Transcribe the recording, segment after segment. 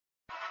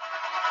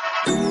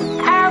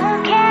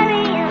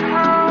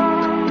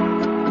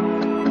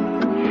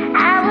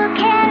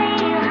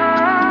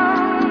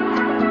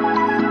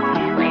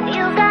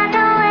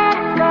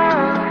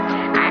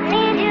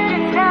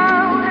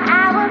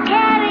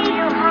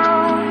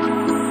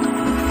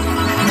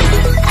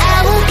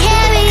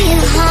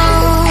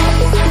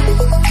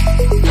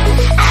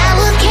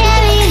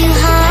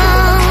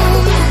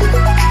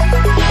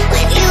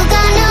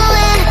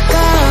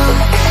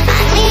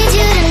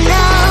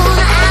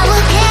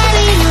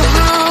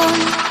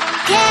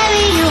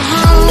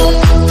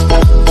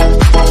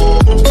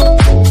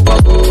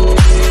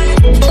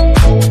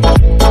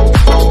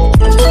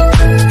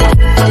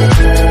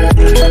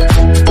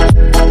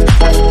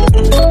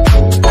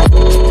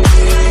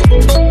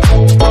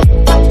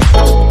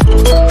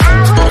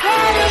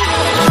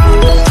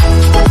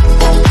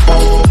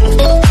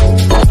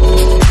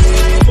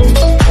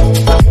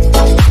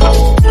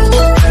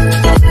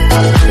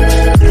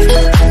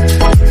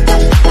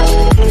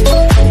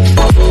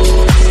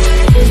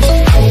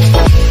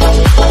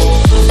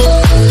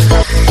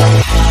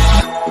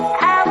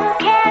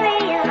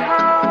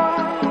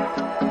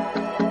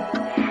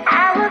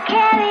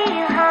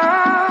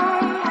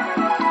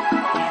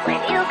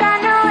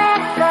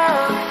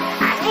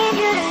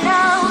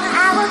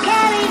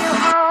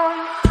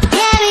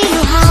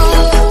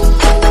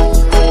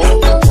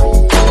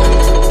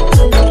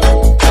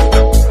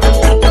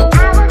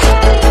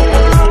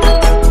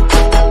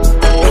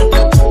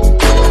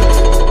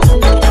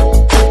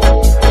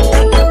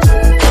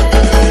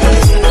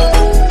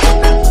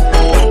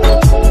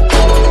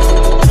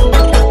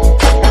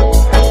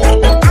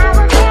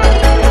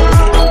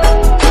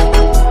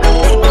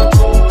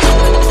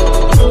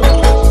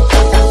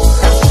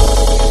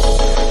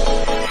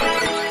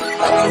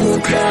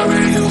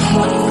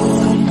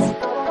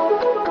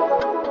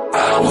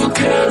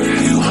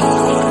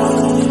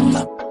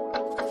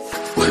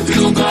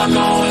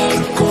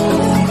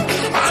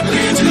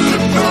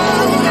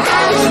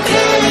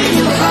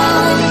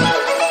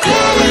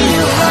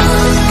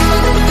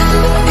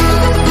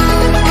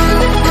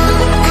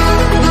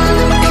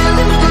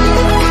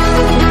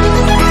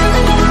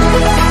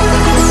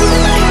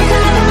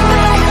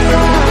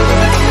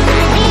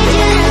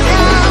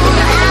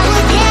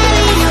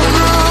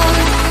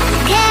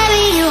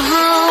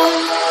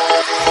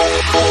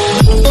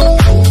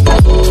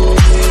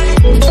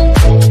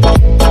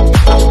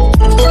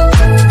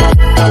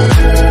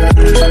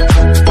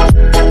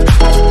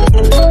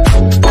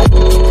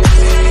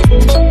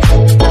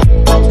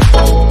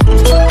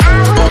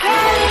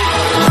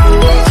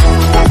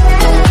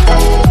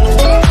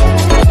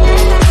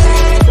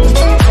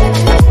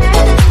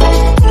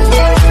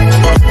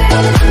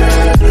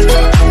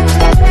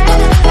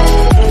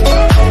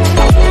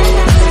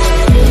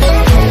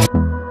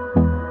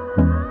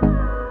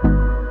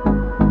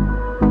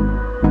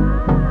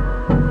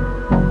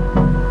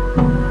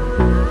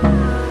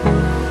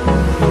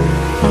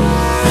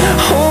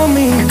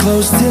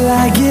Till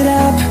I get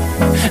up,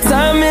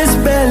 time is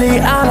barely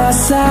on our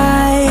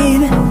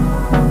side.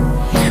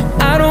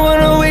 I don't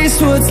wanna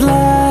waste what's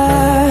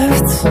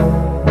left.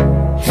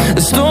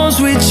 The storms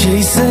we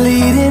chase are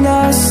leading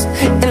us,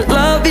 and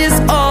love is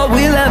all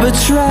we'll ever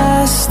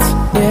trust.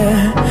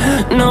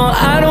 Yeah, no,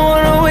 I don't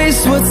wanna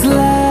waste what's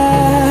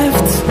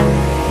left.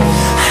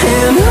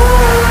 And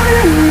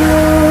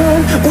on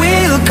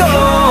we'll go,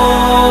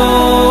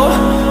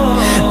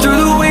 through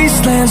the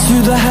wastelands,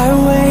 through the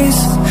highways,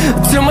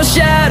 till my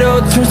shadow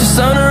turns to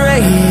sun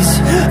rays.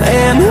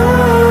 And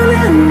on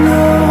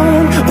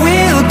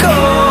we'll go,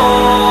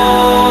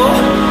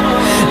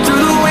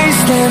 through the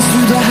wastelands,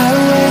 through the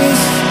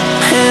highways,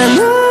 and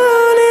on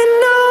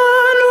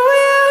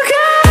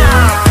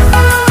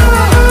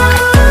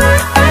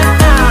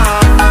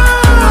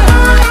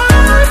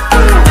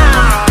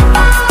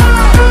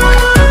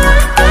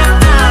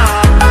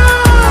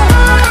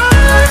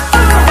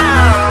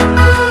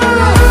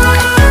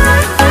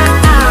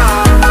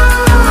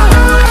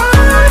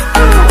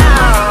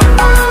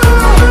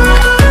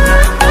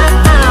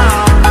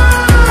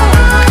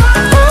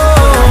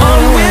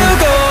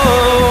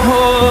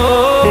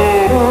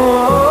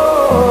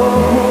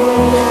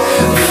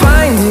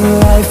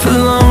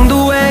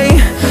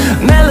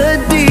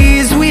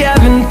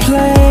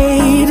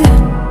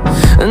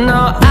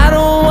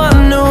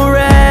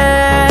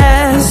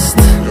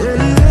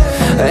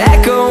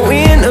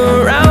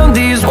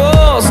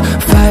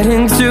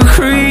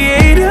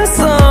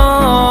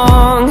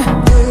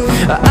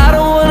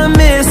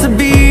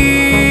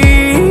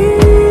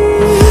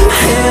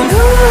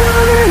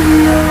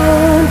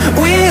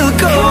we'll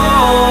go.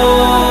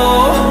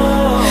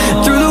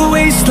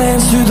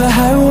 Through the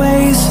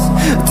highways,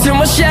 till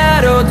my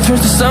shadow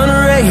turns to sun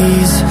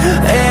rays.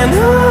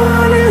 And